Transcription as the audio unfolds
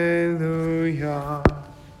Hallelujah.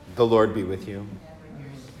 The Lord be with you.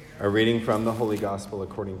 A reading from the Holy Gospel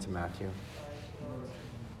according to Matthew.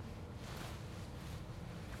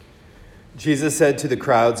 Jesus said to the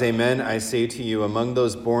crowds, "Amen, I say to you, among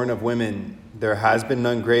those born of women, there has been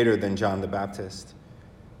none greater than John the Baptist.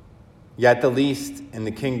 Yet the least in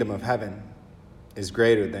the kingdom of heaven is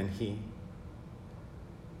greater than he.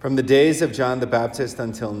 From the days of John the Baptist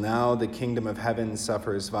until now, the kingdom of heaven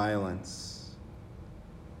suffers violence,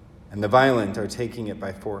 and the violent are taking it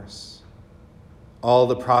by force. All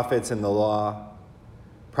the prophets and the law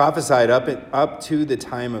prophesied up to the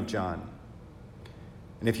time of John.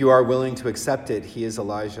 And if you are willing to accept it, he is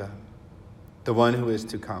Elijah, the one who is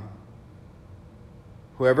to come.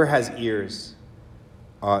 Whoever has ears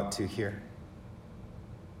ought to hear."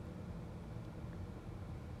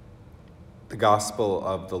 The Gospel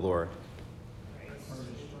of the Lord.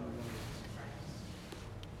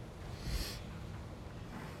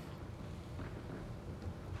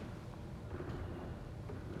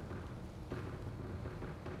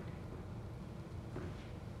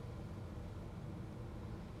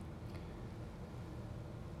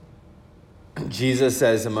 Jesus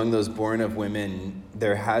says, among those born of women,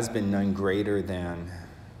 there has been none greater than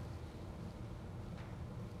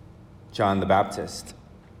John the Baptist.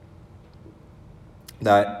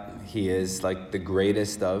 That he is like the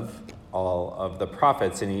greatest of all of the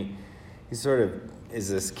prophets. And he sort of is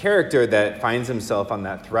this character that finds himself on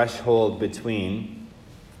that threshold between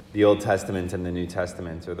the Old Testament and the New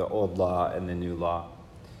Testament, or the Old Law and the New Law.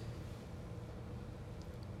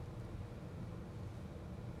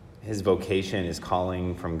 His vocation, his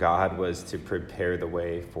calling from God was to prepare the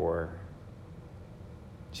way for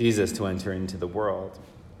Jesus to enter into the world.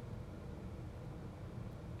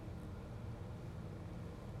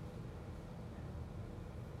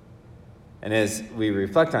 And as we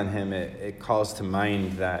reflect on him, it calls to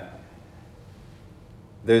mind that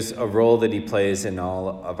there's a role that he plays in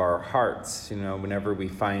all of our hearts. You know, whenever we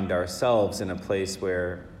find ourselves in a place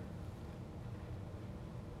where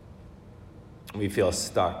we feel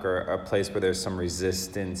stuck, or a place where there's some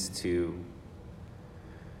resistance to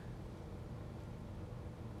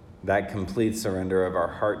that complete surrender of our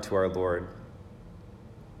heart to our Lord,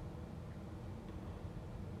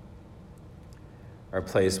 or a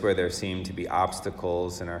place where there seem to be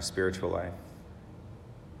obstacles in our spiritual life.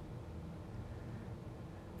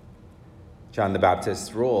 John the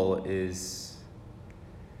Baptist's role is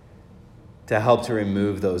to help to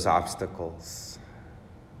remove those obstacles,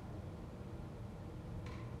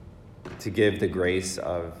 to give the grace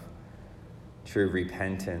of true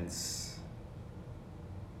repentance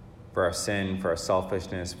for our sin, for our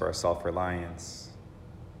selfishness, for our self-reliance.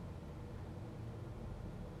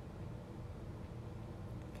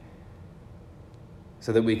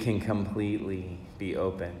 So that we can completely be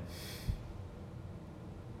open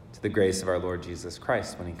to the grace of our Lord Jesus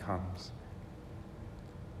Christ when he comes.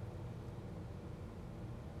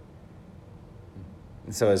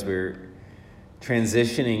 And so as we're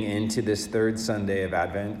transitioning into this third Sunday of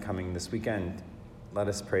Advent coming this weekend, let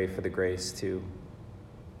us pray for the grace to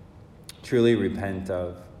truly repent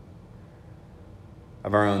of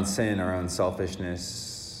our own sin, our own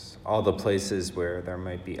selfishness, all the places where there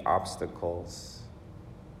might be obstacles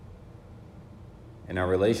in our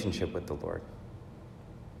relationship with the Lord,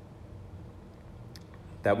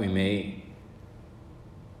 that we may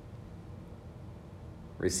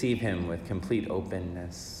receive him with complete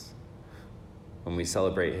openness when we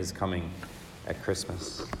celebrate his coming at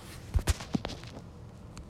Christmas.